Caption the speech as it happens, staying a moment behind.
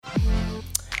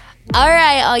All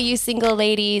right, all you single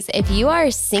ladies, if you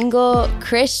are single,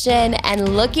 Christian,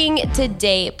 and looking to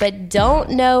date, but don't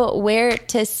know where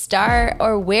to start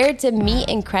or where to meet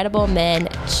incredible men,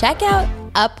 check out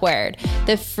Upward,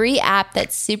 the free app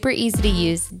that's super easy to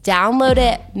use. Download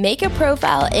it, make a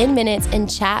profile in minutes,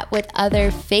 and chat with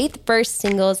other faith-first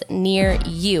singles near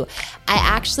you. I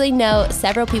actually know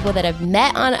several people that have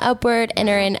met on Upward and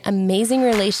are in amazing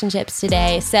relationships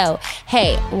today. So,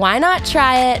 hey, why not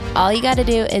try it? All you got to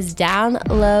do is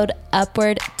download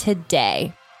Upward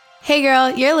today. Hey girl,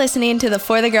 you're listening to the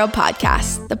For the Girl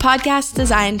podcast, the podcast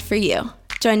designed for you.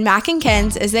 Join Mac and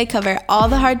Kenz as they cover all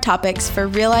the hard topics for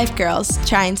real-life girls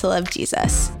trying to love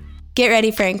Jesus. Get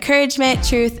ready for encouragement,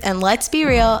 truth, and let's be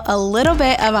real, a little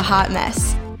bit of a hot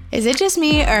mess. Is it just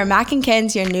me, or are Mac and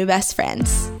Kenz your new best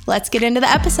friends? Let's get into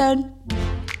the episode.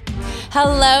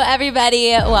 Hello,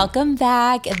 everybody. Welcome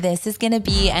back. This is going to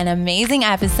be an amazing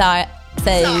episode.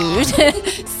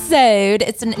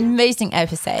 It's an amazing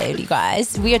episode, you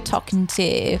guys. We are talking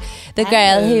to the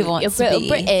girl who wants to be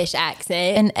British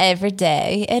accent, an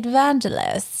everyday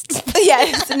evangelist.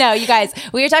 Yes, no, you guys.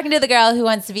 We are talking to the girl who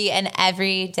wants to be an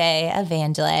everyday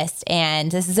evangelist, and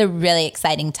this is a really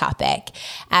exciting topic.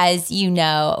 As you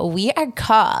know, we are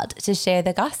called to share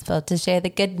the gospel, to share the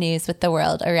good news with the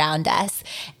world around us,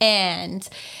 and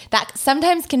that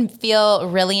sometimes can feel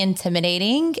really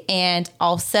intimidating, and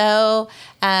also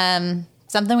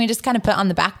something we just kind of put on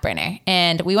the back burner.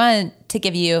 And we wanted to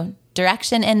give you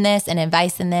direction in this and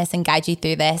advice in this and guide you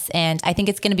through this. And I think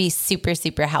it's going to be super,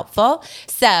 super helpful.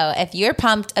 So if you're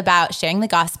pumped about sharing the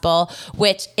gospel,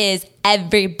 which is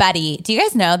everybody, do you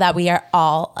guys know that we are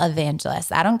all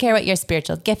evangelists? I don't care what your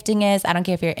spiritual gifting is. I don't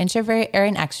care if you're an introvert or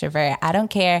an extrovert. I don't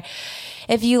care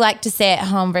if you like to stay at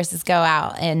home versus go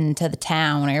out into the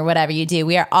town or whatever you do.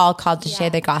 We are all called to share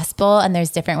the gospel, and there's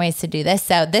different ways to do this.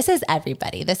 So this is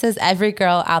everybody. This is every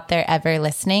girl out there ever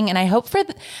listening. And I hope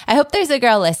there's a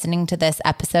girl listening to this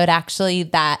episode actually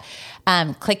that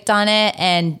clicked on it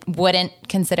and wouldn't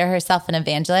consider herself an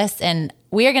evangelist. And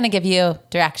we are going to give you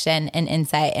direction and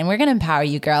insight, and we're going to empower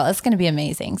you, girl. It's going to be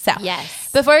amazing. So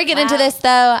before we get into this,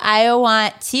 though,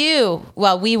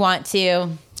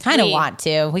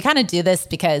 we kind of do this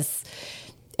because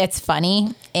it's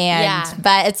funny,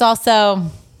 but it's also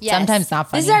sometimes not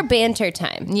funny. This is our banter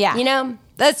time. Yeah. You know?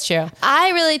 That's true. I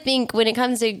really think when it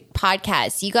comes to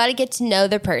podcasts, you got to get to know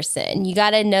the person. You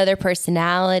got to know their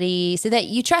personality so that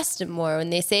you trust them more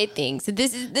when they say things. So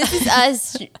this is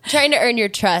us trying to earn your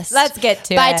trust. Let's get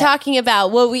to it. By talking about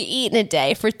what we eat in a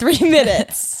day for 3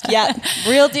 minutes. Yeah,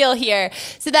 real deal here.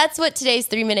 So that's what today's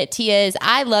 3-minute tea is.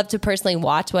 I love to personally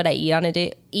watch what I eat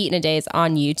in a day is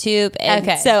on YouTube.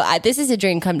 And so this is a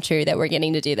dream come true that we're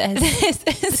getting to do this.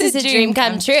 This is a dream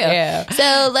come true.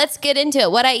 So let's get into it.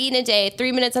 What I eat in a day,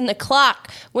 3 minutes on the clock.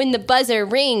 When the buzzer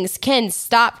rings, Ken,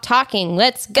 stop talking.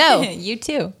 Let's go. You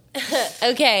too.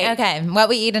 Okay. What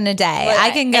we eat in a day. Well,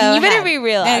 I can go. And you better ahead. be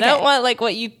real. Okay. I don't want like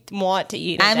what you want to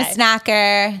eat. I'm a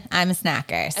snacker.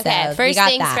 Okay, So first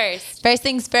things first. First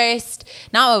things first.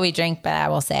 Not what we drink, but I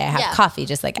will say I have coffee,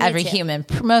 just like every human,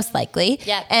 most likely.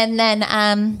 Yep. And then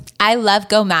I love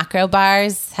Go Macro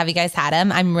bars. Have you guys had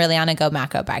them? I'm really on a Go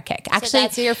Macro bar kick. Actually, so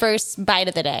that's your first bite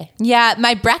of the day. Yeah,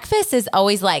 my breakfast is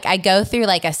always like I go through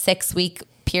like a 6-week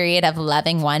period of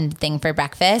loving one thing for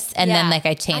breakfast, and then like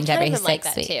I change every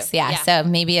 6 weeks. Yeah, so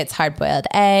maybe it's hard-boiled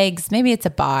eggs, maybe it's a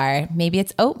bar, maybe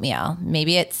it's oatmeal,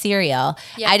 maybe it's cereal.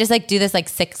 I just like do this like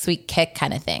 6-week kick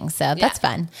kind of thing, so that's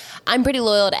fun. I'm pretty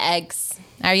loyal to eggs.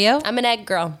 Are you? I'm an egg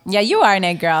girl. Yeah, you are an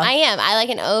egg girl. I am. I like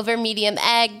an over medium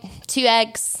egg, 2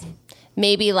 eggs,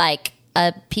 maybe like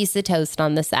a piece of toast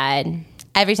on the side.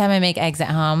 Every time I make eggs at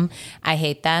home, I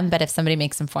hate them. But if somebody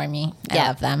makes them for me, I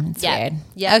love them. It's weird.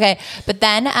 Yeah. Okay. But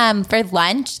then for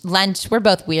lunch, we're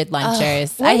both weird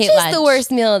lunchers. I hate lunch. lunch. Is the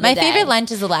worst meal of the day. My favorite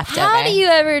lunch is a leftover. How do you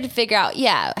ever figure out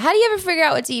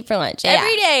what to eat for lunch? Yeah.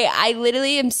 Every day, I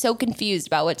literally am so confused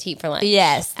about what to eat for lunch.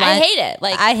 Yes. I hate it.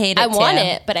 Like I hate it I want too.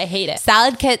 it, but I hate it.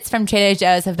 Salad kits from Trader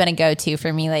Joe's have been a go-to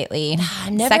for me lately.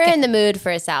 I'm never in the mood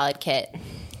for a salad kit.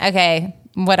 Okay.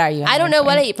 What are you? I don't know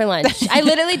what I eat for lunch. I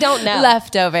literally don't know.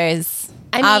 Leftovers.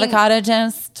 Avocado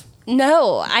toast.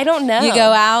 No, I don't know. You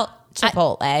go out,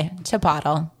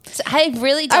 Chipotle. I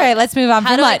really don't. All right, let's move on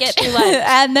How from do I lunch. get through lunch?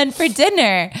 And then for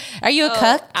dinner, are you a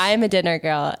cook? I'm a dinner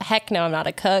girl. Heck no, I'm not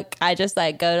a cook. I just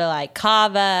like go to like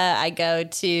Cava. I go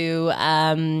to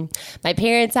my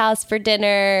parents' house for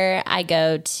dinner. I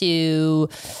go to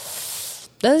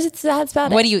that's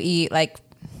about it. What do you eat? Like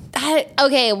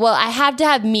Okay, well, I have to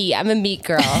have meat. I'm a meat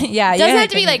girl. Yeah, it doesn't have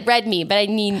to be like red meat, but I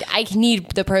need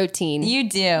the protein. You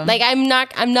do. Like I'm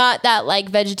not that like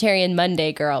vegetarian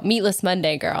Monday girl, meatless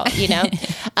Monday girl, you know?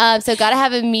 So gotta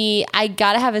have a meat. I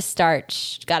gotta have a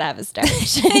starch. Gotta have a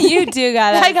starch. You do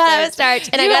gotta. I gotta have a starch,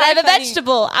 and I gotta have a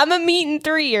vegetable. I'm a meat and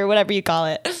 3 or whatever you call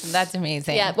it. That's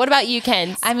amazing. Yeah. What about you,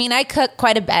 Ken? I mean, I cook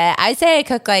quite a bit. I say I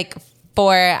cook like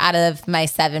 4 out of my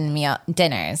 7 meal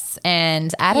dinners,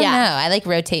 and I don't know. I like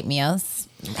rotate meals.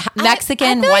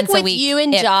 Mexican I feel once like a week. With you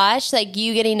and Josh, like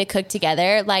you getting to cook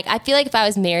together, like I feel like if I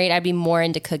was married, I'd be more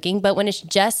into cooking. But when it's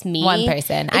just me, one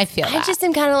person, I feel that. I just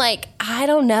am kind of like, I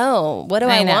don't know. What do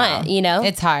I want? You know,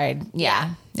 it's hard.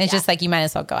 Yeah. It's just like you might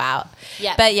as well go out.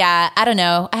 Yeah. But yeah, I don't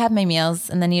know. I have my meals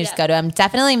and then you just go to them.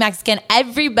 Definitely Mexican.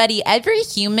 Everybody, every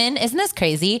human, isn't this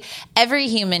crazy? Every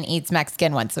human eats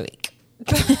Mexican once a week.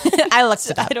 I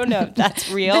looked it up. I don't know if that's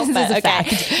real, but okay.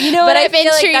 Fact. You know what I've been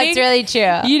treating? Like that's really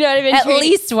true. You know what I've been At treating?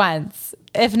 least once,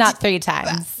 if not 3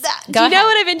 times. Do you know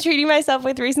what I've been treating myself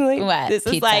with recently? What? This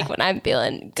is Pizza. like when I'm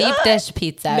feeling good. Deep dish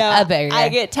pizza, No, a burger. I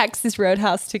get Texas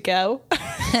Roadhouse to go.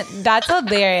 That's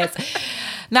hilarious.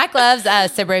 Mac loves a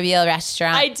suburban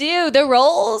restaurant. I do. The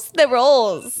rolls. The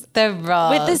rolls.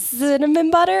 With the cinnamon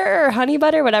butter or honey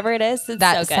butter, whatever it is. It's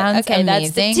that so good. sounds okay,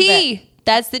 amazing. That's the tea.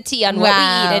 That's the tea on what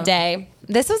we eat a day.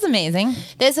 This was amazing.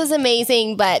 This was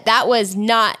amazing, but that was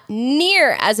not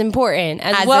near as important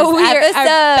as what this we are episode.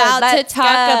 about to Let's talk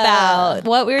go. about.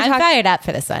 What we were I'm talking. fired up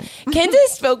for this one. Kent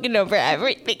has spoken over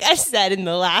everything I said in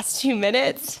the last 2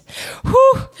 minutes.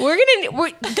 Whew.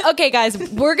 Okay, guys,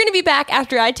 we're gonna be back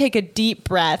after I take a deep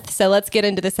breath. So let's get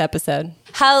into this episode.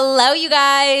 Hello, you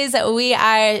guys. We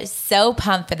are so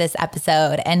pumped for this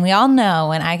episode. And we all know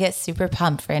when I get super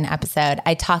pumped for an episode,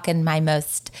 I talk in my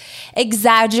most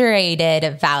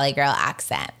exaggerated Valley Girl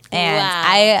accent. And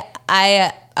wow.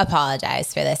 I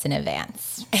apologize for this in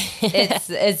advance.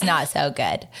 It's not so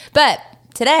good. But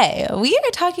today, we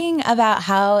are talking about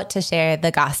how to share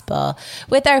the gospel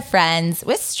with our friends,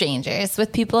 with strangers,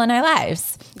 with people in our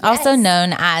lives, also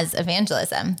known as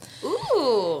evangelism.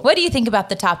 Ooh. What do you think about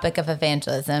the topic of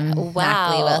evangelism,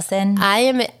 Mackley Wilson?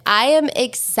 I am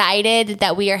excited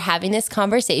that we are having this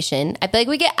conversation. I feel like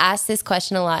we get asked this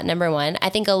question a lot, number one. I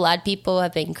think a lot of people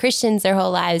have been Christians their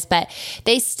whole lives, but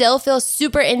they still feel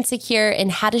super insecure in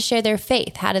how to share their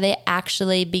faith. How do they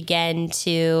actually begin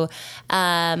to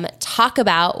talk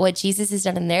about what Jesus has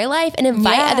done in their life and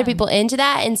invite other people into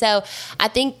that? And so I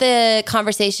think the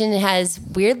conversation has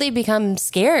weirdly become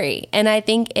scary. And I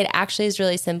think it actually is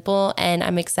really simple. And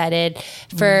I'm excited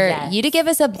for you to give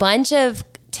us a bunch of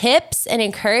tips and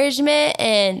encouragement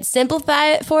and simplify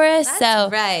it for us.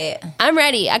 That's right. I'm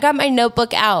ready. I got my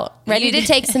notebook out, ready to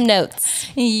take some notes.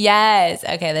 Yes.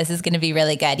 Okay, this is going to be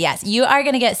really good. Yes, you are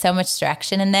going to get so much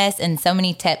direction in this and so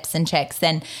many tips and tricks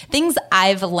and things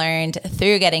I've learned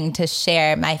through getting to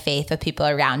share my faith with people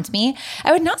around me.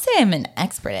 I would not say I'm an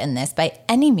expert in this by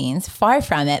any means, far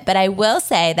from it, but I will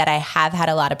say that I have had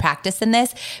a lot of practice in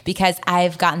this because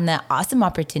I've gotten the awesome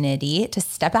opportunity to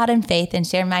step out in faith and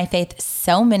share my faith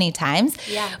so many times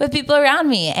with people around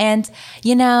me. And,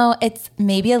 you know, it's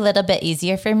maybe a little bit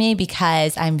easier for me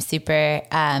because I'm super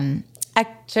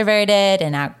extroverted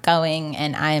and outgoing,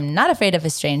 and I'm not afraid of a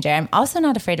stranger. I'm also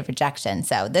not afraid of rejection.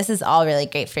 So this is all really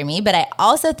great for me. But I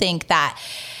also think that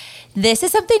this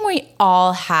is something we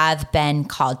all have been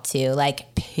called to,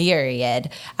 like, period.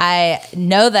 I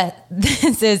know that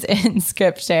this is in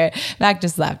scripture. Mac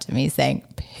just laughed at me saying,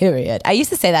 period. I used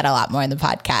to say that a lot more in the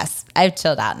podcast. I've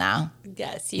chilled out now.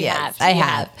 Yes, I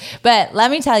have. But let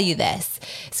me tell you this.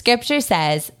 Scripture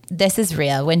says this is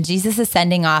real. When Jesus is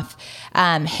sending off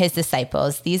his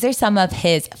disciples, these are some of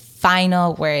his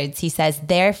final words. He says,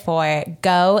 therefore,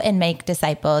 go and make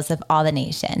disciples of all the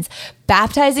nations,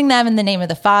 baptizing them in the name of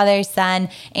the Father, Son,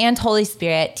 and Holy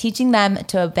Spirit, teaching them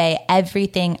to obey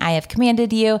everything I have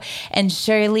commanded you. And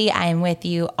surely I am with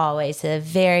you always to the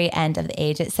very end of the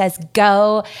age. It says,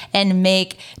 go and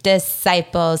make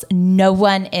disciples. No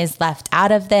one is left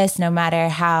out of this, no matter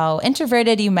how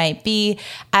introverted you might be.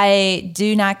 I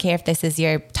do not care if this is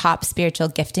your top spiritual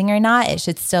gifting or not. It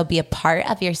should still be a part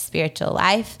of your spiritual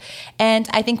life. And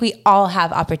I think we all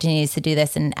have opportunities to do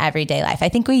this in everyday life. I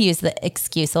think we use the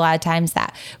excuse a lot of times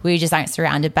that we just aren't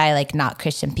surrounded by like not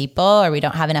Christian people or we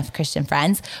don't have enough Christian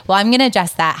friends. Well, I'm going to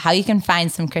address that, how you can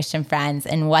find some Christian friends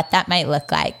and what that might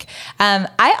look like.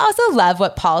 I also love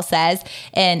what Paul says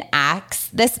in Acts.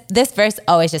 This verse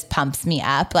always just pumps me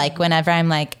up. Like whenever I'm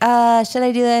like, should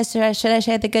I do this? Should I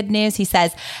share the good news? He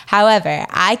says, however,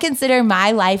 I consider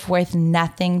my life worth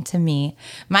nothing to me.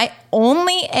 My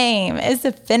only aim is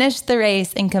to finish the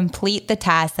race and complete the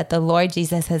task that the Lord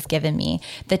Jesus has given me.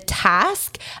 The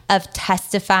task of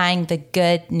testifying the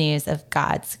good news of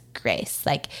God's grace.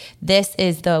 Like this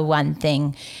is the one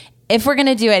thing if we're going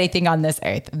to do anything on this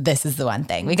earth, this is the one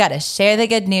thing. We got to share the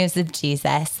good news of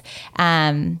Jesus.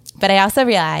 But I also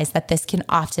realize that this can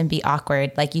often be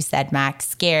awkward. Like you said, Max,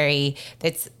 scary.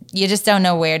 You just don't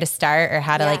know where to start or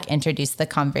how to like introduce the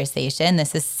conversation.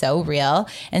 This is so real.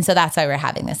 And so that's why we're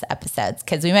having this episodes,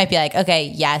 because we might be like,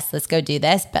 okay, yes, let's go do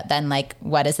this. But then like,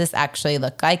 what does this actually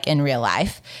look like in real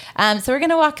life? So we're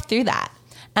going to walk through that.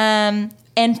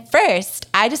 And first,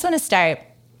 I just want to start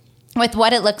with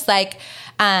what it looks like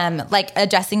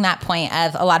addressing that point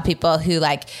of a lot of people who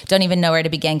like don't even know where to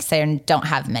begin because they don't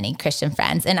have many Christian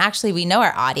friends. And actually, we know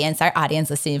our audience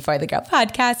listening to For the Girl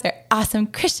podcast are awesome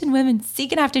Christian women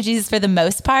seeking after Jesus for the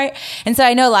most part. And so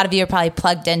I know a lot of you are probably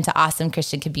plugged into awesome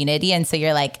Christian community. And so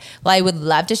you're like, well, I would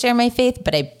love to share my faith,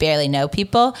 but I barely know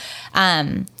people.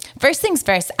 First things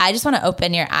first, I just want to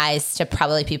open your eyes to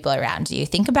probably people around you.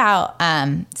 Think about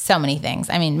so many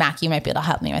things. I mean, Mac, you might be able to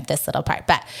help me with this little part,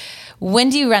 but when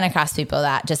do you run across people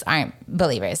that just aren't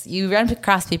believers? You run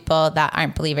across people that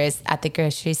aren't believers at the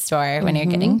grocery store when you're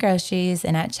getting groceries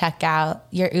and at checkout,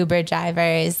 your Uber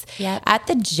drivers. Yep. At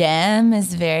the gym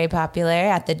is very popular.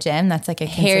 At the gym, that's like a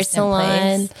hair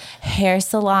salon. Place. Hair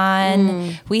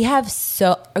salon. We have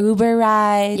Uber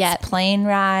rides, plane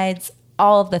rides,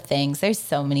 all of the things. There's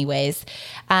so many ways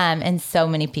and so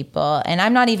many people. And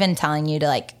I'm not even telling you to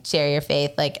like share your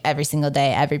faith like every single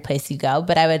day, every place you go.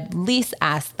 But I would at least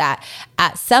ask that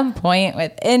at some point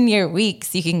within your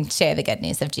weeks, you can share the good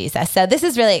news of Jesus. So this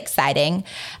is really exciting.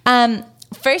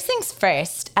 First things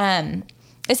first,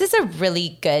 this is a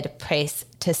really good place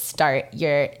to start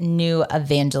your new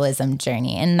evangelism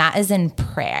journey, and that is in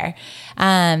prayer.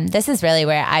 This is really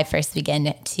where I first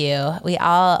begin to. We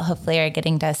all hopefully are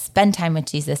getting to spend time with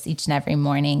Jesus each and every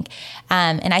morning.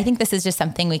 And I think this is just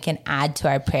something we can add to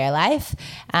our prayer life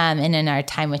and in our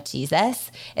time with Jesus.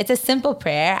 It's a simple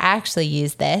prayer. I actually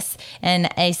use this, and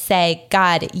I say,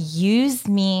 God, use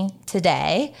me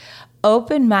today.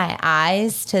 Open my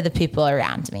eyes to the people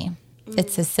around me.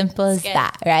 It's as simple as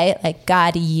that, right? Like,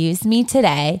 God, use me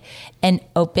today and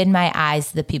open my eyes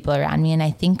to the people around me. And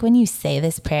I think when you say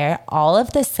this prayer, all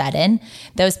of the sudden,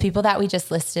 those people that we just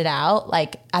listed out,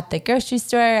 like at the grocery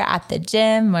store, at the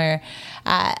gym, or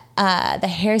the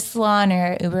hair salon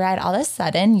or Uber ride, all of a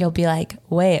sudden you'll be like,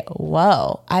 wait,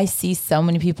 whoa, I see so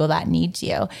many people that need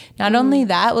you. Not only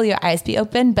that will your eyes be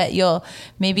open, but you'll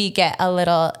maybe get a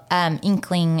little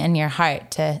inkling in your heart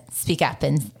to speak up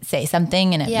and say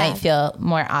something, and it might feel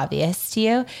more obvious to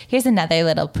you. Here's another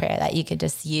little prayer that you could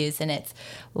just use, and it's,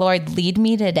 Lord, lead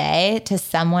me today to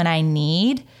someone I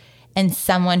need and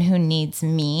someone who needs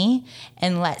me,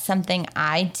 and let something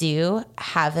I do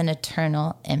have an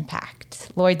eternal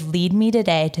impact. Lord, lead me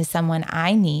today to someone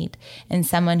I need and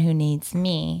someone who needs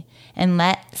me, and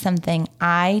let something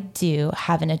I do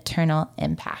have an eternal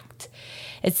impact.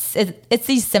 It's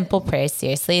these simple prayers,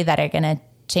 seriously, that are going to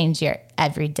change your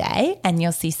every day, and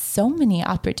you'll see so many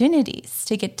opportunities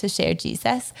to get to share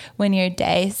Jesus when your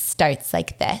day starts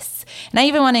like this. And I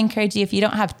even want to encourage you, if you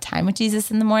don't have time with Jesus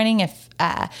in the morning, if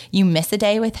you miss a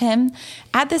day with him,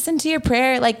 add this into your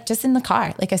prayer, like just in the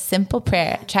car, like a simple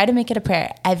prayer. Try to make it a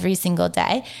prayer every single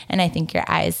day, and I think your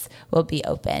eyes will be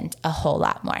opened a whole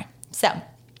lot more. So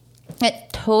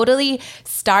it totally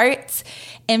starts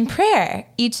in prayer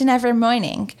each and every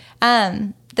morning.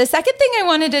 The second thing I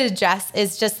wanted to address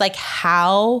is just like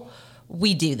how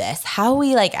we do this, how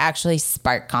we like actually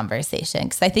spark conversation.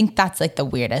 Cause I think that's like the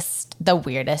weirdest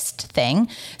thing.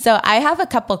 So I have a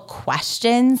couple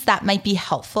questions that might be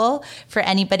helpful for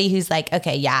anybody who's like,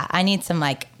 okay, yeah, I need some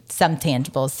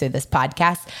tangibles through this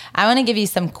podcast. I want to give you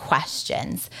some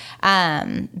questions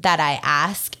that I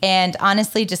ask, and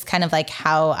honestly, just kind of like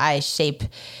how I shape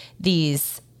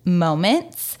these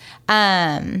moments.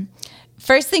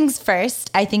 First things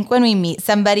first, I think when we meet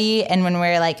somebody and when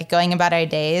we're like going about our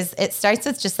days, it starts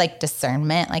with just like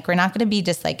discernment. Like, we're not going to be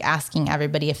just like asking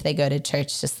everybody if they go to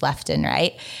church just left and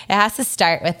right. It has to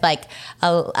start with like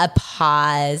a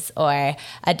pause or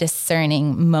a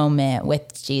discerning moment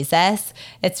with Jesus.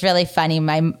 It's really funny.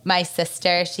 My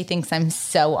sister, she thinks I'm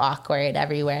so awkward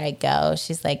everywhere I go.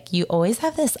 She's like, you always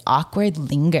have this awkward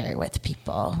linger with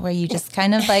people where you just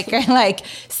kind of like are like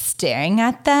staring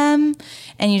at them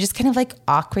and you just kind of like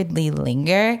awkwardly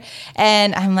linger.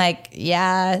 And I'm like,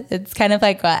 yeah, it's kind of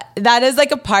like what that is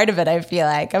like a part of it. I feel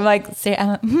like I'm like,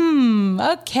 okay,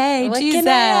 what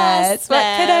Jesus,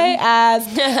 what could I ask?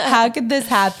 How could this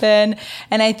happen?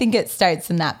 And I think it starts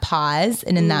in that pause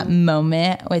and in that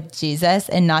moment with Jesus,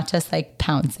 and not just like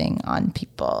pouncing on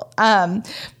people.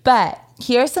 But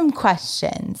here are some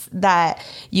questions that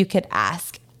you could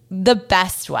ask. the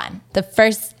best one, the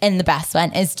first and the best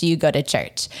one is, do you go to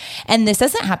church? And this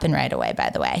doesn't happen right away, by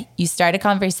the way. You start a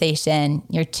conversation,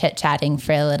 you're chit-chatting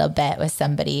for a little bit with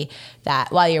somebody that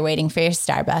while you're waiting for your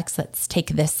Starbucks, let's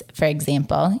take this for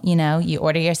example, you know, you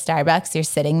order your Starbucks, you're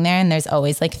sitting there and there's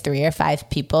always like 3 or 5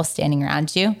 people standing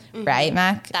around you, right,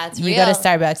 Mac? That's you real. You go to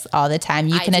Starbucks all the time.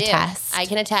 You can do. attest. I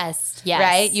can attest. Yes.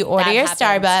 Right? You order your happens.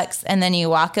 Starbucks and then you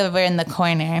walk over in the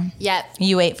corner. Yep.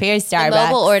 You wait for your Starbucks. The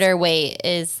mobile order wait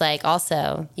is like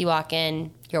also you walk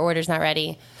in, your order's not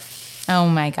ready. Oh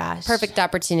my gosh. Perfect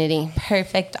opportunity.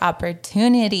 Perfect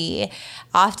opportunity.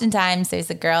 Oftentimes there's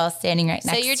a girl standing right next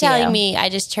to you. So you're telling me I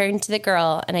just turn to the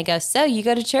girl and I go, so you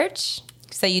go to church?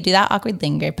 So you do that awkward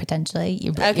linger potentially.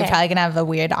 You're probably going to have a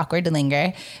weird awkward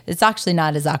linger. It's actually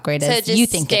not as awkward as you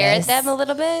think it is. So just stare at them a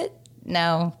little bit?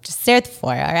 No, just stare at the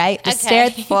floor, all right? Just stare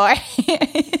at the floor.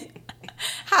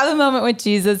 Have a moment with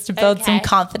Jesus to build some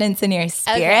confidence in your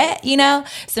spirit, you know,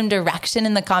 some direction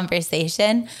in the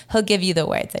conversation. He'll give you the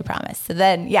words, I promise. So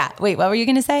then, wait, what were you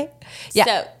going to say? Yeah.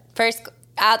 So first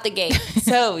out the gate.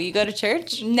 So you go to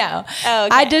church? No. Oh,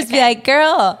 okay, I'd just be like,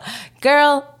 girl,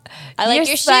 I like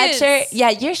your sweatshirt. shoes. Yeah,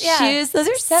 your shoes. Those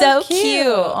are so cute.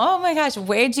 Oh my gosh,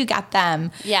 where'd you get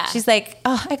them? Yeah. She's like,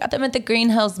 oh, I got them at the Green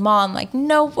Hills Mall. I'm like,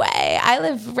 no way. I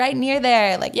live right near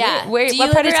there. Like, where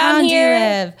what part of town do you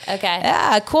live? Okay.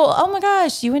 Yeah, cool. Oh my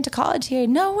gosh, you went to college here.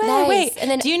 No way. Nice. Wait, and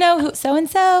then, do you know who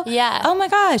so-and-so? Yeah. Oh my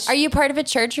gosh. Are you part of a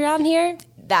church around here?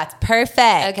 That's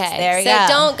perfect. Okay. There we go. So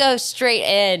don't go straight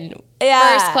in.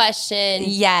 Yeah. First question.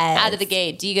 Yes. Out of the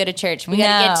gate. Do you go to church? We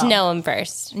got to get to know them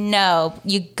first. No,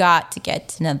 you got to get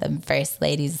to know them first,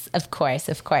 ladies. Of course.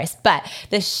 But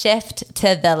the shift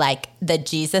to the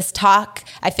Jesus talk,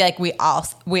 I feel like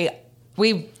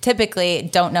we typically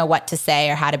don't know what to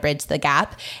say or how to bridge the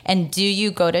gap. And do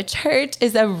you go to church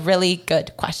is a really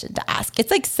good question to ask.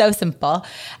 It's like so simple.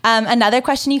 Another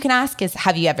question you can ask is,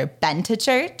 have you ever been to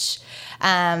church?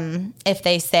 If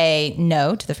they say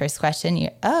no to the first question,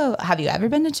 have you ever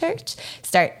been to church?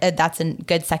 That's a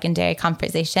good secondary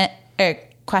conversation or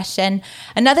question.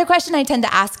 Another question I tend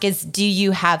to ask is, do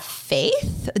you have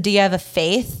faith? Do you have a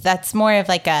faith? That's more of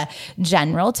like a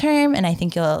general term, and I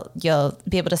think you'll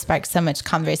be able to spark so much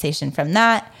conversation from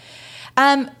that.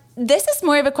 This is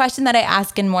more of a question that I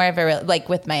ask in more of a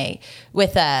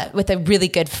with a really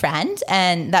good friend,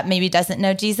 and that maybe doesn't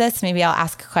know Jesus. Maybe I'll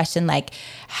ask a question like,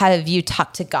 have you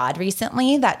talked to God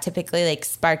recently? That typically like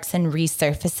sparks and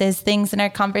resurfaces things in our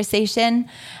conversation.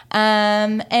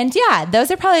 And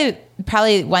those are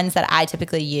probably ones that I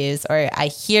typically use, or I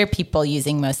hear people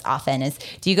using most often is,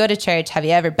 do you go to church? Have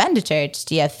you ever been to church?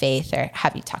 Do you have faith? Or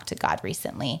have you talked to God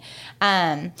recently?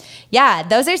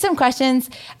 Those are some questions.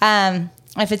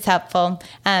 If it's helpful.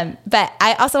 But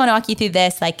I also want to walk you through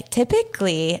this. Like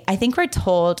typically, I think we're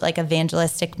told like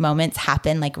evangelistic moments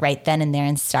happen like right then and there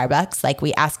in Starbucks. Like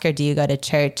we ask her, do you go to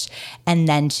church? And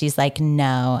then she's like,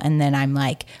 no. And then I'm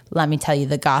like, let me tell you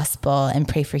the gospel and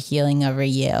pray for healing over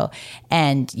you.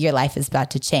 And your life is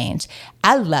about to change.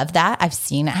 I love that. I've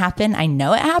seen it happen. I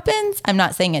know it happens. I'm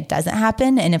not saying it doesn't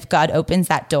happen. And if God opens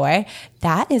that door,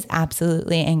 that is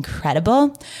absolutely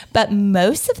incredible. But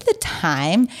most of the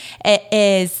time, it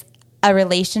is a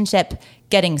relationship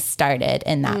getting started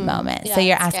in that moment. So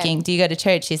you're asking, do you go to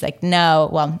church? She's like, no.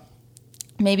 Well,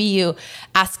 maybe you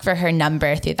ask for her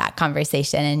number through that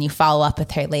conversation and you follow up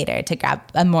with her later to grab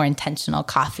a more intentional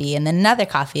coffee and then another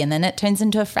coffee, and then it turns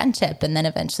into a friendship, and then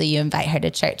eventually you invite her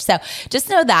to church. So just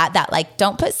know that like,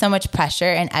 don't put so much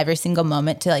pressure in every single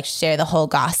moment to like share the whole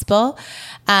gospel.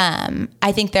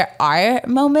 I think there are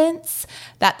moments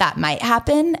that might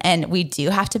happen, and we do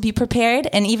have to be prepared.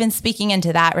 And even speaking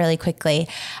into that really quickly,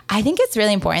 I think it's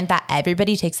really important that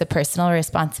everybody takes a personal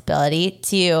responsibility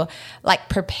to like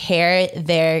prepare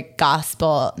their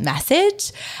gospel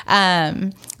message.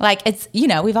 Like it's,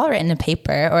 we've all written a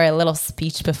paper or a little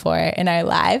speech before in our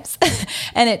lives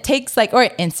and it takes or an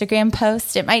Instagram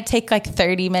post, it might take like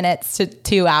 30 minutes to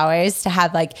 2 hours to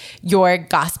have like your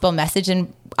gospel message.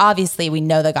 And obviously we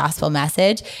know the gospel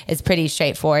message is pretty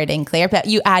straightforward and clear, but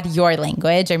you add your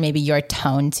language or maybe your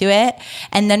tone to it,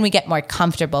 and then we get more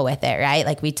comfortable with it, right?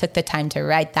 Like we took the time to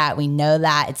write that. We know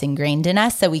that it's ingrained in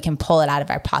us, so we can pull it out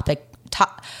of our pocket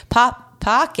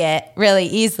really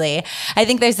easily. I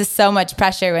think there's just so much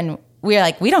pressure when we're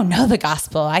like, we don't know the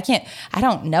gospel. I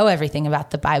don't know everything about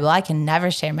the Bible. I can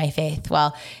never share my faith.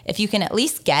 Well, if you can at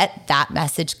least get that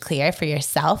message clear for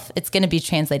yourself, it's going to be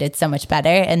translated so much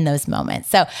better in those moments.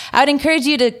 So I would encourage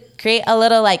you to create a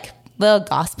little little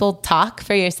gospel talk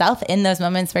for yourself in those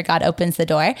moments where God opens the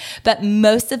door. But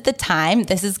most of the time,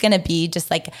 this is going to be just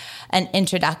like an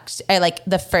introduction, or like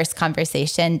the first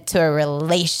conversation to a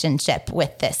relationship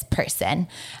with this person.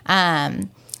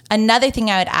 Another thing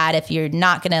I would add, if you're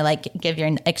not going to like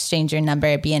exchange your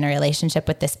number, be in a relationship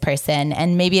with this person,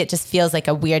 and maybe it just feels like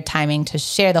a weird timing to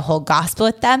share the whole gospel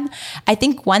with them, I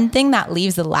think one thing that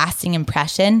leaves a lasting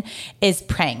impression is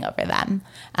praying over them.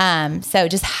 So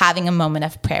just having a moment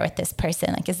of prayer with this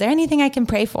person, like, is there anything I can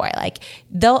pray for? Like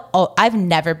I've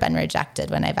never been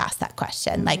rejected when I've asked that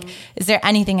question. Mm-hmm. Like, is there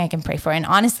anything I can pray for? And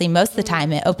honestly, most of the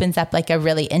time it opens up like a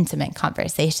really intimate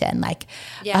conversation. Like,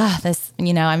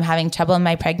 I'm having trouble in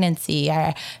my pregnancy,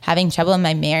 or having trouble in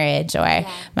my marriage, or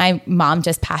my mom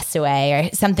just passed away,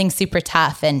 or something super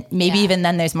tough. And maybe even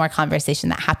then there's more conversation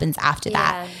that happens after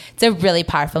that. It's a really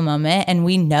powerful moment. And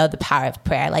we know the power of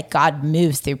prayer. Like, God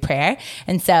moves through prayer.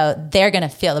 And so they're going to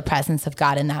feel the presence of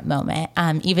God in that moment.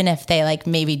 Even if they like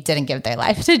maybe didn't give their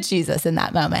life to Jesus in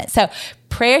that moment. So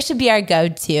prayer should be our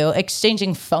go-to.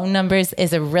 Exchanging phone numbers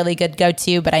is a really good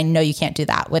go-to, but I know you can't do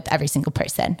that with every single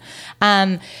person.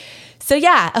 So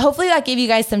hopefully that gave you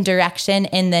guys some direction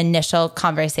in the initial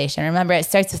conversation. Remember, it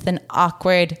starts with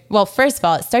first of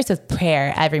all, it starts with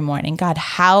prayer every morning. God,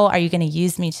 how are you going to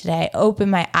use me today? Open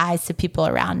my eyes to people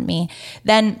around me.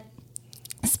 Then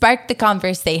spark the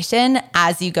conversation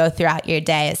as you go throughout your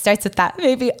day. It starts with that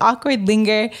maybe awkward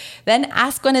linger. Then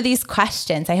ask one of these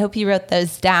questions. I hope you wrote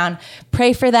those down.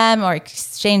 Pray for them, or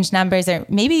exchange numbers, or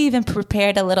maybe even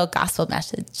prepared a little gospel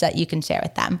message that you can share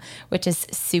with them, which is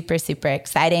super, super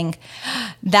exciting.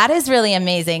 That is really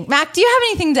amazing. Mac, do you have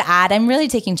anything to add? I'm really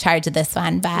taking charge of this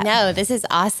one. But no, this is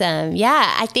awesome.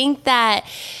 Yeah, I think that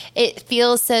it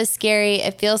feels so scary.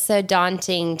 It feels so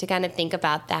daunting to kind of think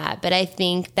about that. But I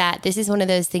think that this is one of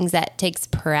those things that takes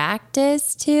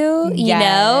practice too, you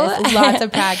know? Lots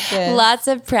of practice. Lots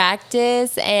of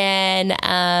practice. And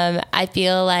I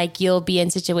feel like you'll be in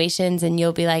situations and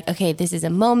you'll be like, okay, this is a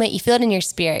moment. You feel it in your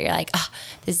spirit. You're like, oh,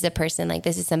 this is a person. Like,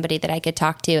 this is somebody that I could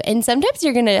talk to. And sometimes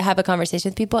you're going to have a conversation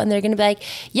with people and they're going to be like,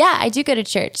 yeah, I do go to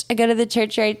church. I go to the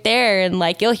church right there. And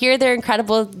like, you'll hear their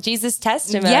incredible Jesus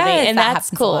testimony. And that's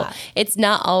cool. It's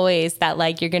not always that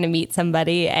like you're going to meet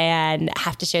somebody and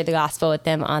have to share the gospel with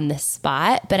them on the spot.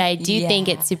 But I do think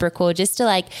it's super cool just to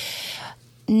like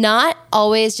not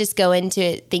always just go into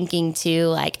it thinking too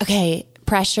like, okay,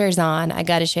 pressure's on. I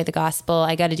got to share the gospel.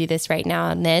 I got to do this right now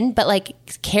and then, but like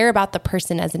care about the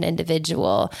person as an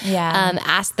individual.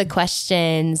 Ask the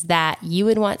questions that you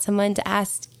would want someone to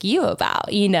ask you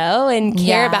about, you know, and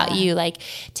care about you. Like,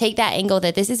 take that angle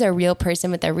that this is a real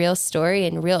person with a real story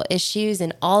and real issues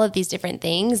and all of these different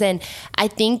things. And I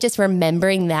think just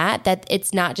remembering that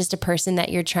it's not just a person that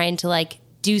you're trying to like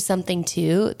do something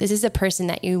to. This is a person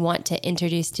that you want to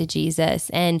introduce to Jesus.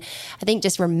 And I think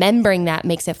just remembering that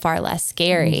makes it far less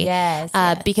scary.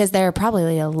 Because they're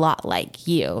probably a lot like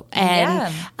you.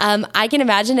 And I can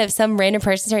imagine if some random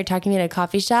person started talking to me at a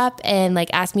coffee shop and like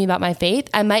asked me about my faith,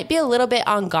 I might be a little bit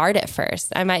on guard at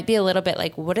first. I might be a little bit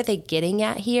like, what are they getting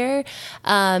at here?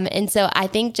 And so I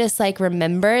think just like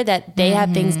remember that they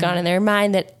have things going on in their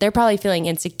mind that they're probably feeling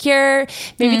insecure.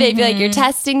 Maybe they feel like you're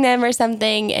testing them or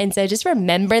something. And so just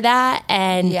remember that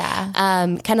and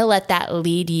kind of let that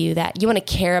lead you, that you want to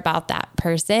care about that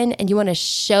person and you want to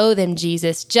show them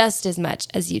Jesus just as much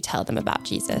as you tell them about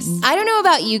Jesus. I don't know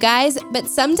about you guys, but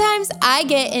sometimes I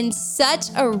get in such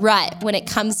a rut when it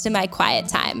comes to my quiet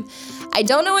time. I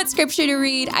don't know what scripture to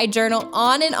read. I journal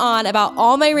on and on about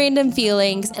all my random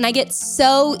feelings, and I get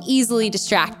so easily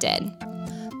distracted.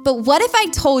 But what if I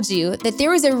told you that there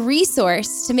was a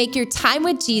resource to make your time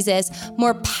with Jesus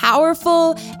more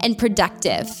powerful and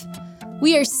productive?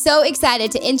 We are so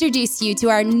excited to introduce you to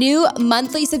our new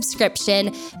monthly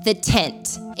subscription, The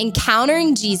Tent,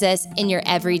 Encountering Jesus in Your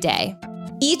Everyday.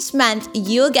 Each month,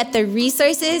 you'll get the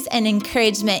resources and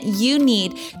encouragement you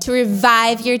need to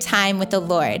revive your time with the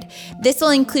Lord. This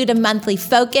will include a monthly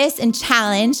focus and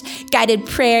challenge, guided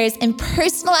prayers, and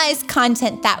personalized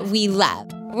content that we love.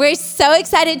 We're so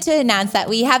excited to announce that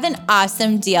we have an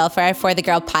awesome deal for our For the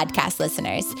Girl podcast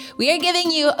listeners. We are giving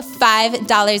you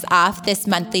 $5 off this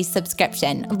monthly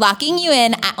subscription, locking you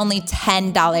in at only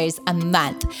 $10 a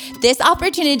month. This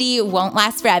opportunity won't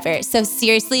last forever, so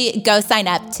seriously, go sign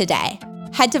up today.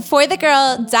 Head to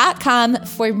forthegirl.com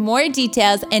for more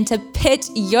details and to pitch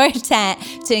your tent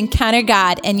to encounter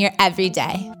God in your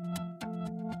everyday.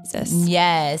 Jesus.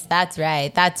 Yes, that's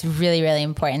right. That's really, really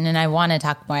important. And I want to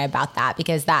talk more about that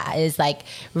because that is like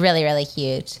really, really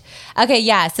huge. Okay,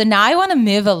 yeah. So now I want to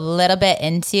move a little bit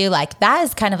into like, that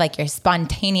is kind of like your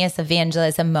spontaneous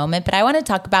evangelism moment, but I want to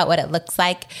talk about what it looks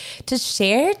like to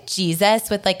share Jesus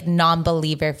with like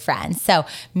non-believer friends. So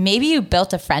maybe you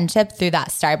built a friendship through that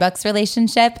Starbucks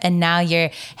relationship and now you're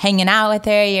hanging out with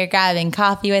her, you're grabbing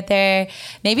coffee with her.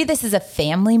 Maybe this is a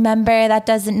family member that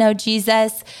doesn't know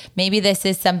Jesus. Maybe this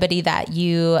is somebody that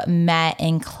you met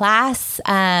in class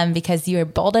because you were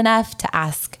bold enough to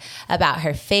ask about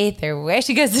her faith or where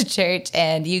she goes to church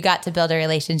and you got to build a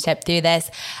relationship through this.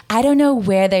 I don't know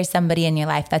where there's somebody in your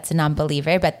life that's a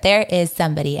non-believer, but there is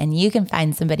somebody and you can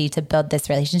find somebody to build this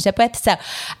relationship with. So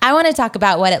I want to talk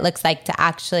about what it looks like to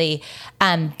actually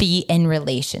be in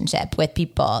relationship with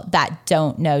people that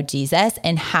don't know Jesus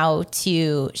and how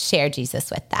to share Jesus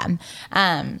with them.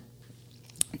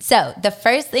 So the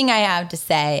first thing I have to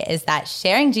say is that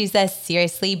sharing Jesus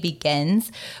seriously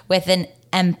begins with an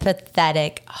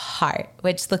empathetic heart,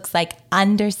 which looks like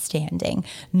understanding,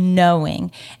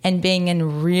 knowing, and being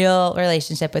in real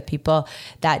relationship with people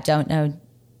that don't know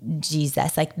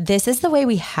Jesus. Like this is the way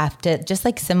we have to, just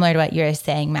like similar to what you were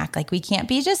saying, Mac, like we can't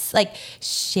be just like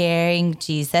sharing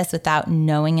Jesus without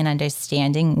knowing and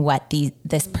understanding what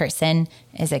this person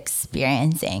is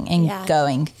experiencing and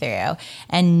going through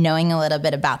and knowing a little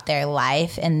bit about their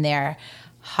life and their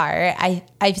heart.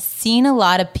 I've seen a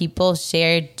lot of people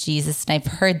share Jesus, and I've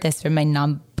heard this from my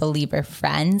non-believer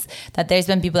friends, that there's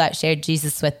been people that shared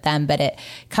Jesus with them, but it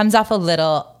comes off a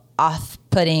little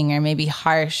off-putting or maybe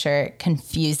harsh or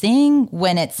confusing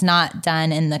when it's not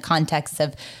done in the context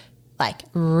of like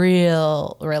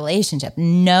real relationship,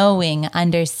 knowing,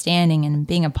 understanding, and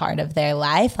being a part of their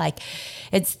life. Like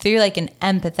it's through like an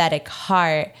empathetic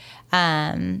heart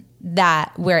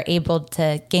that we're able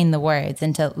to gain the words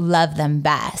and to love them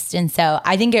best. And so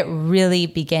I think it really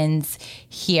begins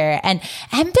here. And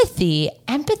empathy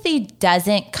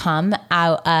doesn't come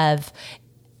out of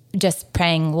just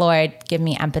praying, Lord, give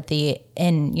me empathy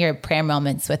in your prayer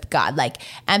moments with God. Like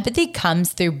empathy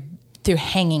comes through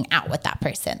hanging out with that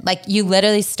person. Like you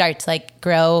literally start to like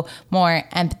grow more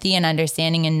empathy and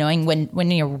understanding and knowing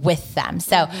when you're with them.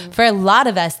 So for a lot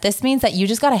of us, this means that you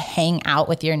just got to hang out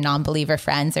with your non-believer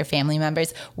friends or family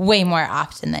members way more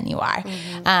often than you are.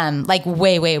 Like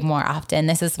way, way more often.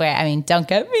 This is where, I mean, don't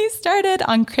get me started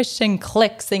on Christian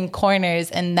cliques and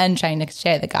corners and then trying to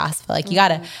share the gospel. Like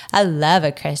I love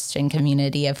a Christian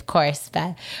community, of course,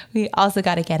 but we also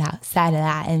got to get outside of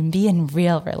that and be in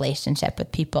real relationship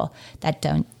with people that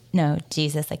don't know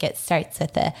Jesus. Like it starts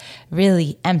with a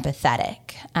really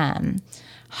empathetic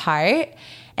heart.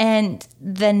 And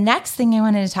the next thing I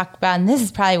wanted to talk about, and this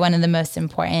is probably one of the most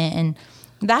important, and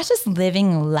that's just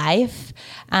living life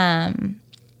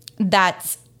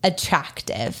that's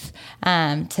attractive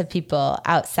to people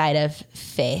outside of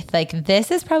faith. Like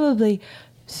this is probably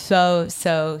so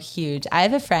huge. I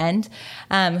have a friend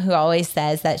who always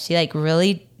says that she like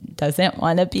really doesn't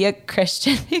want to be a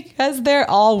Christian because they're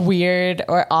all weird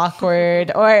or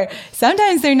awkward, or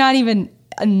sometimes they're not even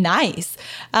nice.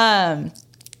 And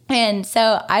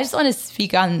so I just want to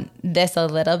speak on this a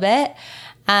little bit.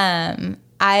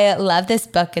 I love this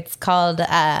book. It's called,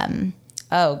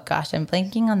 oh gosh, I'm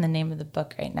blanking on the name of the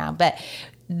book right now, but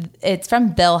it's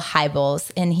from Bill Hybels,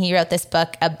 and he wrote this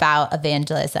book about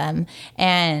evangelism.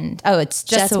 And it's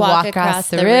just to walk across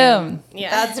the room.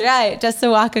 Yeah. That's right, just to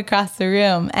walk across the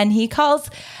room. And he calls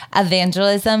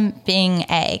evangelism being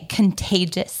a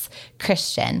contagious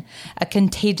Christian,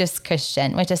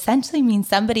 which essentially means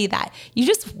somebody that you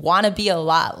just want to be a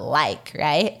lot like,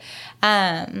 right?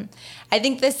 I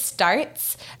think this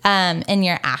starts in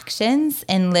your actions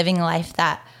and living a life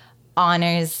that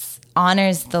honors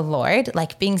the Lord,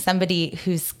 like being somebody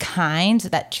who's kind,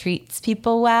 that treats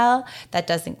people well, that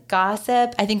doesn't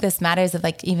gossip. I think this matters of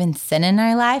like even sin in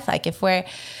our life. Like if we're,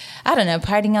 I don't know,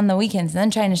 partying on the weekends and then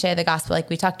trying to share the gospel like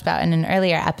we talked about in an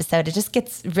earlier episode, it just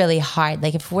gets really hard.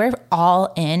 Like if we're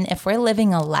all in, if we're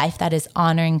living a life that is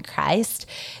honoring Christ,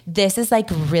 this is like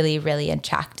really, really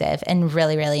attractive and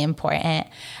really, really important.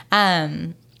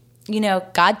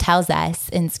 God tells us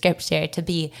in scripture to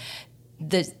be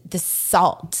the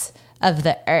salt of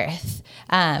the earth,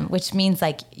 which means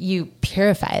like you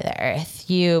purify the earth,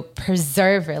 you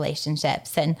preserve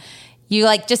relationships, and you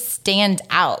like just stand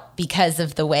out because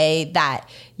of the way that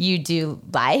you do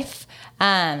life.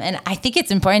 And I think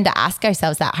it's important to ask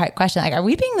ourselves that hard question, like, are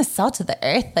we being the salt of the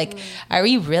earth? Like, are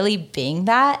we really being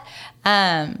that?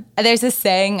 There's this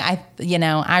saying,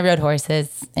 I rode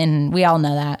horses, and we all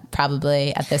know that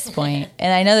probably at this point.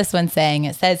 And I know this one saying,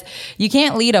 it says, you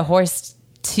can lead a horse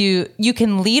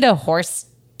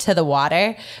to the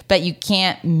water, but you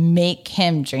can't make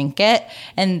him drink it.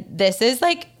 And this is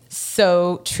like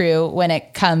so true when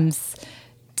it comes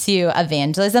to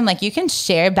evangelism. Like, you can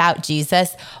share about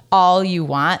Jesus all you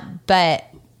want, but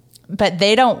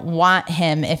they don't want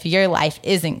him if your life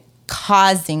isn't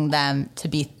causing them to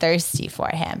be thirsty for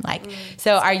him. Like,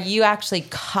 so are you actually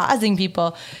causing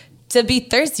people to be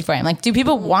thirsty for him? Like, do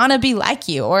people want to be like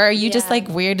you, or are you just like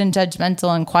weird and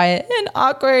judgmental and quiet and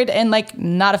awkward and like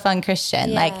not a fun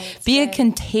Christian? Like, be a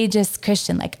contagious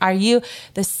Christian. Like, are you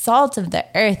the salt of the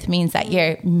earth? Means that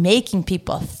you're making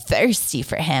people thirsty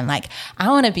for him. Like, I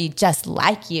want to be just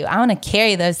like you. I want to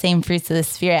carry those same fruits of the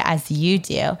Spirit as you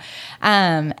do.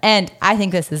 And I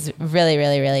think this is really,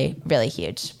 really, really, really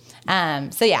huge.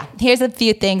 So yeah, here's a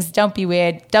few things. Don't be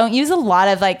weird. Don't use a lot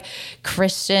of like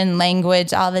Christian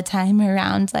language all the time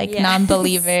around like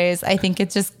non-believers. I think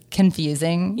it's just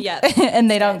confusing. Yeah.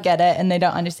 And they don't get it and they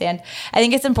don't understand. I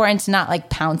think it's important to not like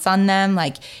pounce on them.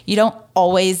 Like, you don't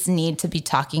always need to be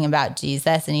talking about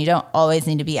Jesus, and you don't always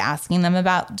need to be asking them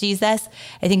about Jesus.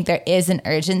 I think there is an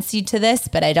urgency to this,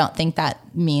 but I don't think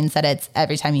that means that it's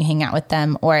every time you hang out with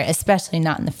them, or especially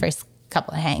not in the first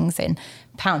couple of hangs and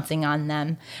pouncing on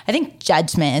them. I think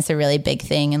judgment is a really big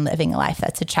thing in living a life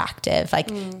that's attractive. Like,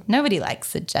 nobody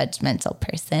likes a judgmental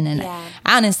person. And I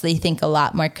honestly think a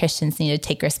lot more Christians need to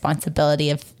take responsibility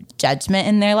of judgment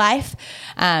in their life.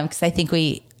 Because I think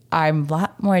we are a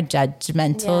lot more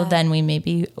judgmental than we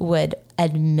maybe would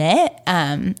admit.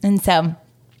 And so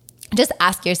just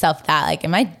ask yourself that, like,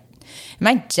 am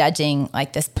I judging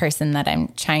like this person that I'm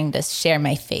trying to share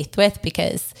my faith with?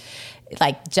 Because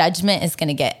like, judgment is going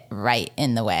to get right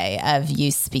in the way of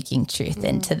you speaking truth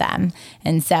into them.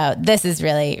 And so this is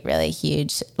really, really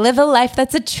huge. Live a life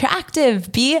that's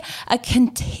attractive. Be a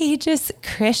contagious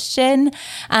Christian.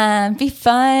 Be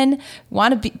fun.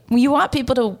 You want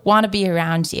people to want to be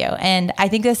around you. And I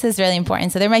think this is really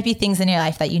important. So there might be things in your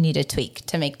life that you need to tweak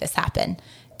to make this happen.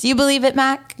 Do you believe it,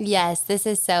 Mac? Yes, this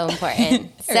is so important.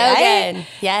 So right? good.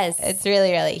 Yes. It's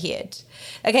really, really huge.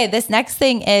 Okay, this next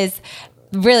thing is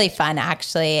really fun,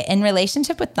 actually. In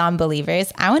relationship with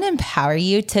non-believers, I want to empower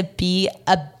you to be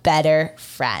a better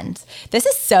friend. This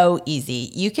is so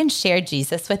easy. You can share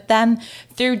Jesus with them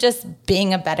through just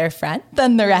being a better friend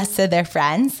than the rest of their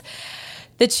friends.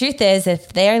 The truth is,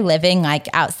 if they're living like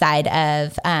outside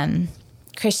of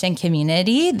Christian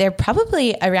community, they're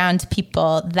probably around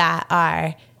people that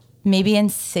are maybe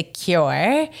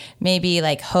insecure, maybe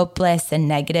like hopeless and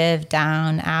negative,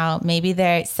 down, out. Maybe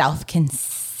they're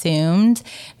self-consumed.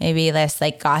 Maybe less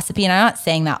like gossipy. And I'm not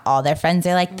saying that all their friends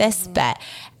are like this, but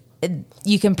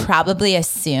you can probably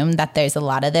assume that there's a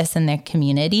lot of this in their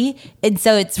community. And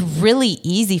so it's really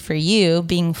easy for you,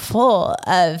 being full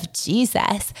of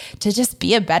Jesus, to just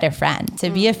be a better friend, to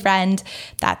be a friend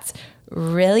that's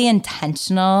really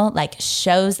intentional, like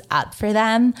shows up for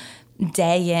them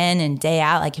day in and day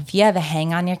out. Like, if you have a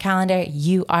hang on your calendar,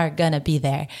 you are going to be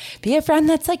there. Be a friend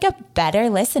that's like a better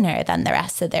listener than the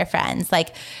rest of their friends.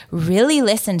 Like, really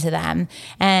listen to them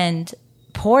and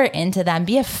pour into them.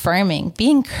 Be affirming, be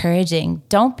encouraging.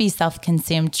 Don't be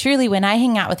self-consumed. Truly, when I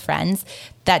hang out with friends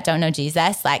that don't know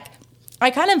Jesus, like, I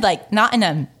kind of like, not in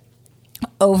a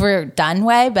overdone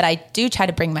way, but I do try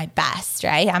to bring my best,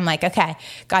 right? I'm like, okay,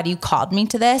 God, you called me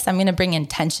to this. I'm going to bring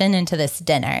intention into this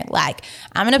dinner. Like,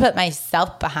 I'm going to put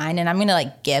myself behind, and I'm going to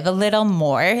like give a little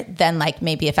more than like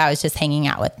maybe if I was just hanging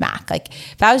out with Mac. Like,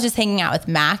 if I was just hanging out with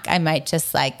Mac, I might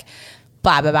just like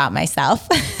blab about myself.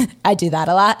 I do that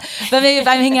a lot. But maybe if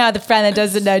I'm hanging out with a friend that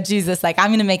doesn't know Jesus, like, I'm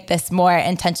going to make this more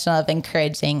intentional of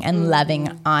encouraging and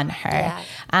loving on her.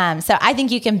 Yeah. So I think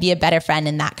you can be a better friend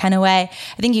in that kind of way.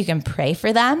 I think you can pray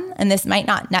for them. And this might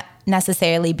not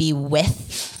necessarily be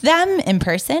with them in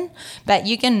person, but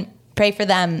you can pray for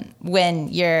them when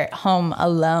you're home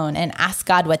alone and ask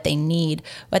God what they need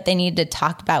to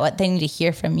talk about, what they need to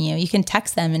hear from you. You can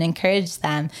text them and encourage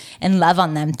them and love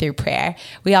on them through prayer.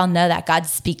 We all know that God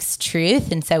speaks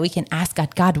truth. And so we can ask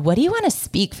God, what do you want to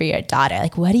speak for your daughter?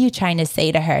 Like, what are you trying to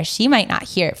say to her? She might not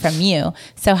hear it from you.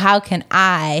 So how can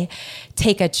I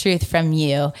take a truth from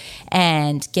you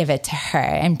and give it to her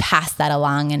and pass that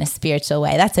along in a spiritual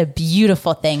way? That's a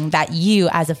beautiful thing that you,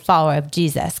 as a follower of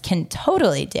Jesus, can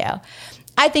totally do.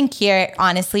 I think here,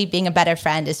 honestly, being a better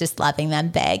friend is just loving them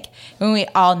big. And we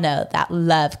all know that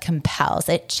love compels,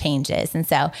 it changes. And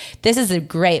so this is a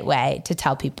great way to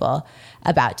tell people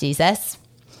about Jesus.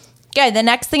 Good. The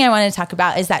next thing I want to talk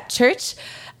about is that church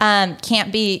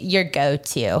can't be your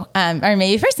go-to. Or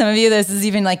maybe for some of you, this is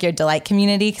even like your Delight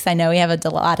community, because I know we have a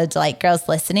lot of Delight girls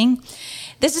listening.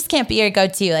 This just can't be your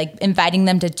go-to, like inviting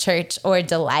them to church or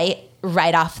Delight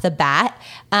right off the bat,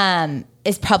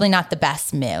 is probably not the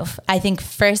best move. I think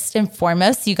first and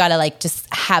foremost, you got to like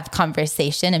just have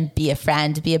conversation and be a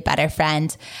friend, be a better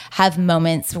friend, have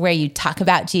moments where you talk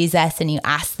about Jesus and you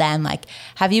ask them like,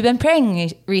 have you been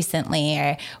praying recently?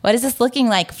 Or what is this looking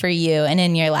like for you and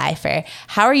in your life? Or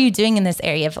how are you doing in this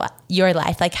area of your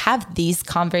life? Like have these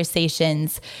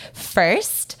conversations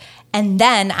first. And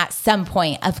then at some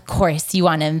point, of course, you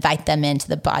want to invite them into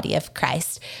the body of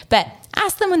Christ. But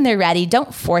ask them when they're ready.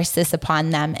 Don't force this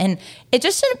upon them. And it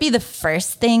just shouldn't be the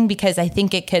first thing because I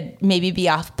think it could maybe be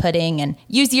off-putting. And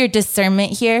use your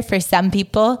discernment here. For some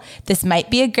people, this might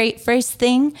be a great first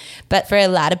thing. But for a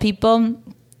lot of people,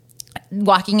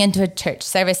 walking into a church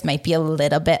service might be a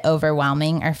little bit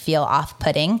overwhelming or feel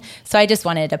off-putting. So I just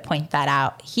wanted to point that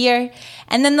out here.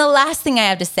 And then the last thing I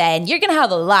have to say, and you're going to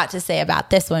have a lot to say about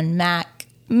this one,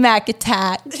 Mac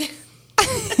attack.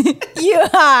 You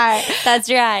are. That's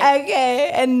right.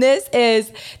 Okay. And this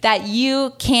is that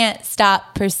you can't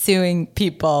stop pursuing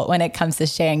people when it comes to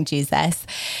sharing Jesus.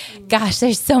 Gosh,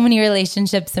 there's so many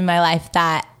relationships in my life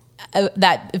that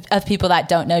of people that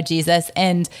don't know Jesus,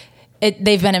 and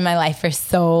they've been in my life for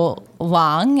so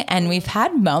long, and we've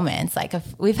had moments, like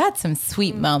we've had some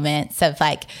sweet moments of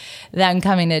like them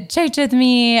coming to church with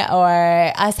me,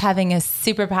 or us having a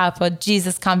super powerful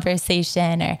Jesus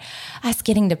conversation, or us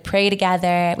getting to pray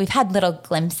together. We've had little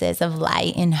glimpses of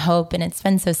light and hope, and it's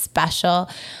been so special.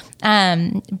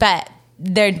 But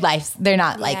their lives, they're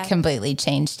not like completely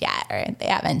changed yet, or they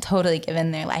haven't totally given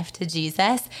their life to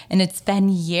Jesus. And it's been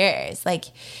years, like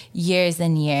years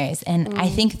and years. And I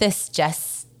think this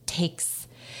just takes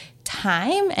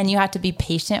time, and you have to be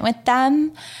patient with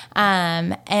them.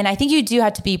 And I think you do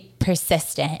have to be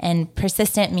persistent, and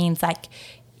persistent means like,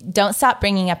 don't stop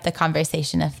bringing up the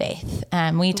conversation of faith.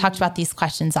 We talked about these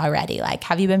questions already. Like,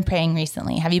 have you been praying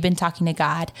recently? Have you been talking to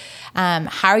God?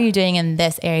 How are you doing in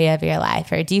this area of your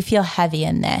life? Or do you feel heavy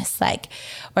in this? Like,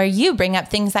 or you bring up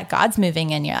things that God's moving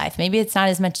in your life. Maybe it's not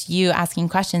as much you asking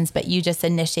questions, but you just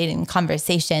initiating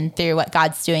conversation through what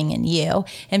God's doing in you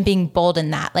and being bold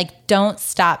in that. Like, don't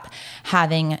stop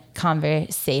having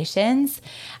conversations.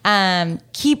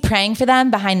 Keep praying for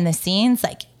them behind the scenes.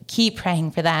 Like, keep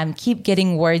praying for them, keep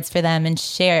getting words for them and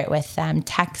share it with them,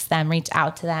 text them, reach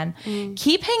out to them,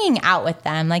 keep hanging out with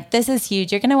them. Like, this is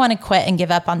huge. You're going to want to quit and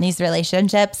give up on these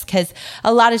relationships because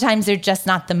a lot of times they're just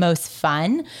not the most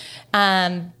fun.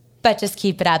 But just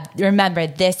keep it up. Remember,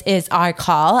 this is our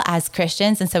call as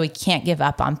Christians. And so we can't give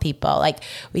up on people. Like,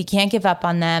 we can't give up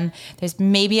on them. There's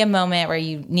maybe a moment where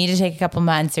you need to take a couple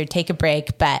months or take a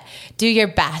break, but do your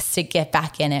best to get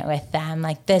back in it with them.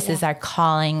 Like, this is our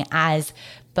calling as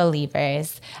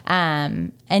believers.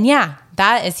 And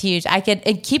that is huge. I could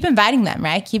keep inviting them,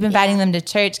 right? Keep inviting them to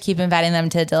church, keep inviting them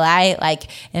to Delight, like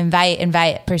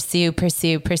invite, pursue,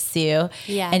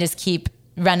 and just keep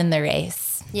running the race.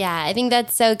 Yeah, I think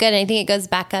that's so good. And I think it goes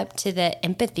back up to the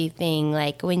empathy thing.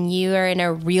 Like, when you are in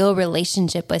a real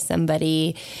relationship with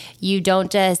somebody, you don't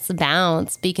just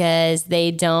bounce because they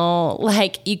don't,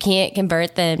 like, you can't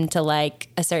convert them to like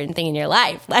a certain thing in your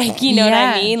life. Like, you know what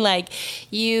I mean? Like,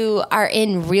 you are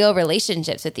in real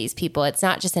relationships with these people. It's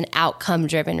not just an outcome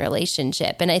driven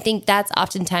relationship. And I think that's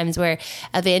oftentimes where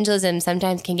evangelism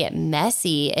sometimes can get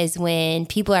messy, is when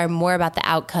people are more about the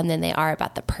outcome than they are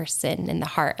about the person and the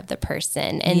heart of the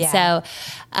person. And so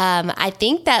I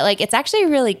think that, like, it's actually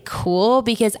really cool,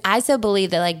 because I so believe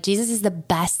that, like, Jesus is the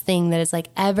best thing that has, like,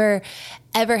 ever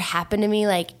happened to me.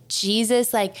 Like,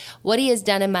 Jesus, like, what he has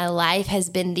done in my life has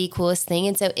been the coolest thing.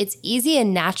 And so it's easy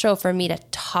and natural for me to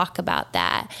talk about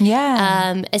that.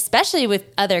 Yeah. Especially with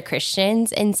other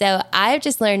Christians. And so I've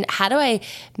just learned, how do I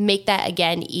make that,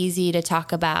 again, easy to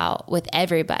talk about with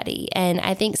everybody? And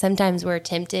I think sometimes we're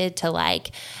tempted to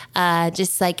like,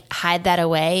 just like hide that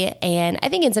away. And I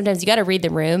think sometimes you got to read the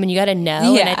room and you got to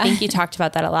know. Yeah. And I think you talked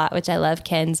about that a lot, which I love,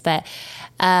 Ken's. But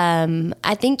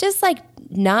I think just like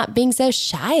not being so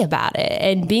shy about it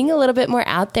and being a little bit more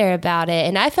out there about it.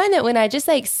 And I find that when I just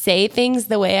like say things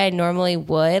the way I normally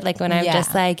would, like when I'm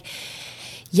just like,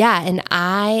 and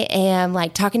I am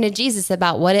like talking to Jesus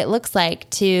about what it looks like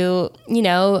to, you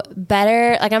know,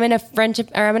 better, like I'm in a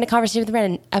friendship, or I'm in a conversation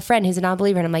with a friend who's a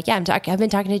non-believer. And I'm like, I've been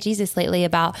talking to Jesus lately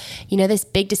about, you know, this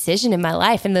big decision in my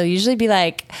life. And they'll usually be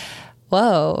like,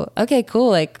 whoa, okay, cool.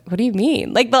 Like, what do you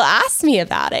mean? Like, they'll ask me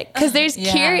about it because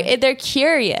they're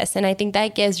curious. And I think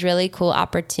that gives really cool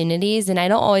opportunities. And I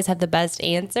don't always have the best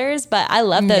answers, but I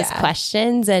love those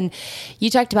questions. And you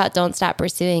talked about don't stop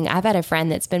pursuing. I've had a friend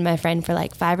that's been my friend for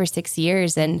like 5 or 6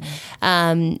 years and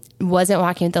wasn't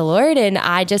walking with the Lord. And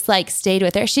I just like stayed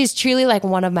with her. She's truly like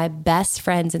one of my best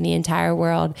friends in the entire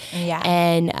world. Yeah.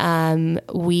 And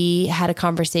we had a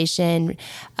conversation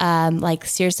like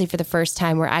seriously for the first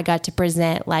time where I got to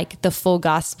present like the full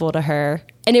gospel to her.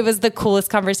 And it was the coolest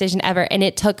conversation ever. And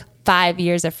it took 5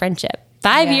 years of friendship.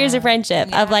 5 years of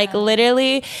friendship of like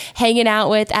literally hanging out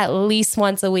with at least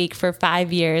once a week for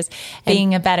 5 years. And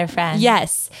being a better friend.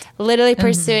 Yes. Literally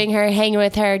pursuing her, hanging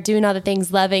with her, doing all the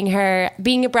things, loving her,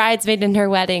 being a bridesmaid in her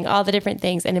wedding, all the different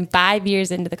things. And in 5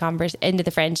 years into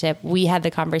the friendship, we had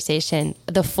the conversation,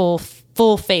 the full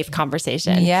faith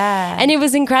conversation. Yeah. And it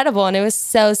was incredible. And it was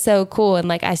so cool. And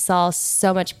like, I saw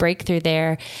so much breakthrough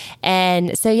there.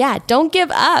 And so, yeah, don't give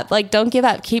up. Like, don't give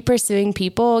up. Keep pursuing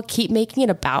people. Keep making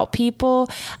it about people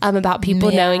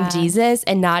knowing Jesus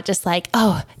and not just like,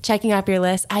 oh, checking off your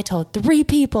list. I told 3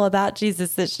 people about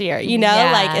Jesus this year. You know,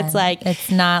 like it's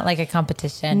not like a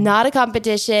competition. Not a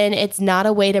competition. It's not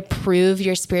a way to prove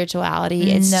your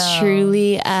spirituality. It's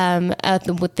truly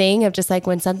a thing of just like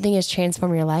when something has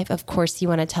transformed your life, of course, you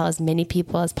want to tell as many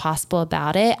people as possible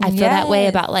about it. I feel that way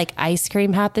about like ice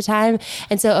cream half the time.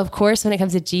 And so of course, when it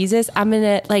comes to Jesus, I'm going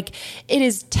to like, it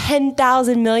is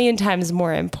 10,000 million times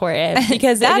more important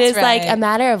because it is like a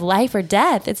matter of life or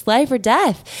death. It's life or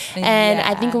death. And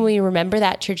I think when we remember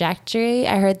that trajectory,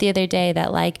 I heard the other day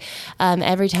that like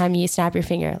every time you snap your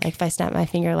finger, like if I snap my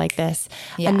finger like this,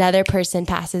 another person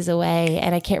passes away.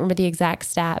 And I can't remember the exact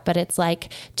stat, but it's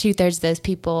like 2/3 of those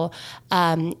people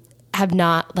have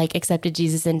not like accepted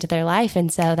Jesus into their life.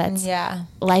 And so that's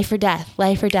life or death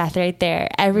right there.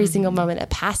 Every single moment that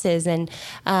passes, and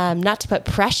not to put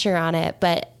pressure on it,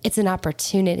 but it's an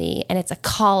opportunity and it's a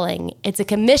calling. It's a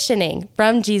commissioning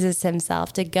from Jesus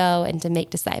himself to go and to make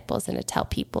disciples and to tell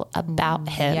people about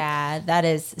him. Yeah, that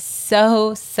is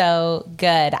so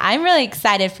good. I'm really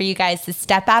excited for you guys to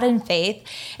step out in faith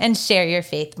and share your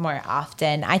faith more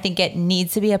often. I think it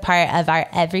needs to be a part of our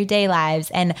everyday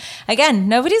lives. And again,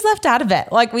 nobody's left out of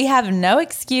it. Like, we have no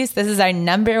excuse. This is our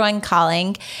number one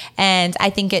calling. And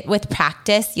I think with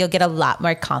practice, you'll get a lot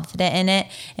more confident in it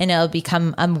and it'll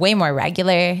become a way more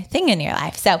regular thing in your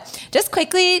life. So just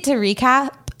quickly to recap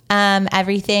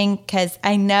everything, because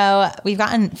I know we've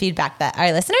gotten feedback that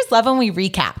our listeners love when we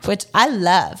recap, which I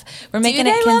love. We're making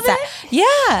it consistent. Yeah,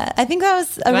 I think that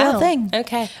was a real thing.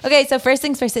 Okay. So first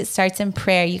things first, it starts in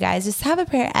prayer. You guys just have a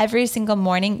prayer every single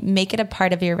morning. Make it a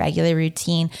part of your regular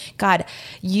routine. God,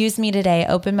 use me today.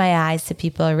 Open my eyes to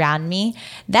people around me.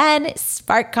 Then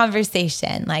spark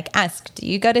conversation. Like, ask, do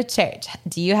you go to church?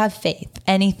 Do you have faith?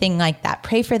 Anything like that.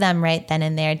 Pray for them right then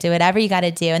and there. Do whatever you got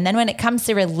to do. And then when it comes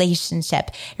to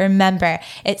relationship, remember,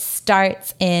 it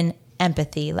starts in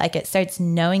empathy. Like, it starts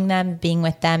knowing them, being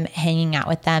with them, hanging out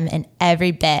with them, and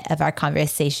every bit of our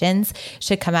conversations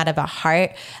should come out of a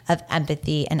heart of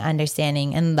empathy and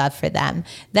understanding and love for them.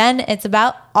 Then it's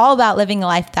all about living a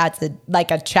life that's like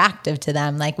attractive to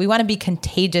them. Like, we want to be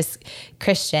contagious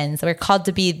Christians. We're called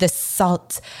to be the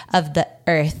salt of the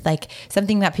earth, like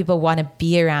something that people want to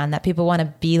be around, that people want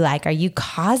to be like. Are you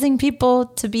causing people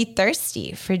to be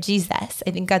thirsty for Jesus?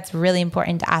 I think that's really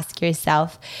important to ask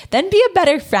yourself. Then be a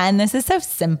better friend. This is so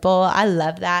simple. I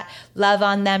love that. Love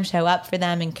on them, show up for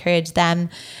them, encourage them.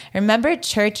 Remember,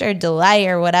 church or Delight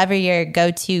or whatever your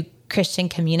go-to Christian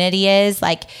community is,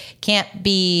 like, can't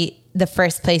be the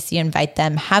first place you invite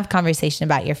them. Have conversation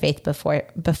about your faith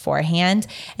beforehand,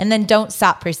 and then don't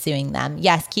stop pursuing them.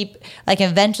 Yes,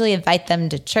 eventually invite them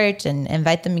to church and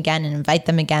invite them again and invite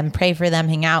them again. Pray for them,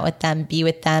 hang out with them, be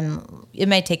with them. It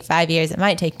might take 5 years. It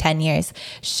might take 10 years.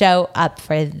 Show up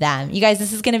for them. You guys,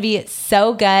 this is going to be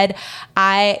so good.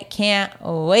 I can't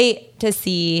wait to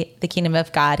see the kingdom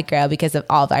of God grow because of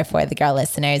all of our For the Girl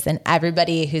listeners and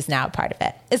everybody who's now a part of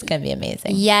it. It's going to be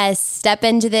amazing. Yes. Step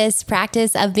into this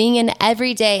practice of being an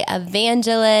everyday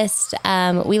evangelist.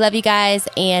 We love you guys,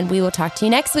 and we will talk to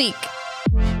you next week.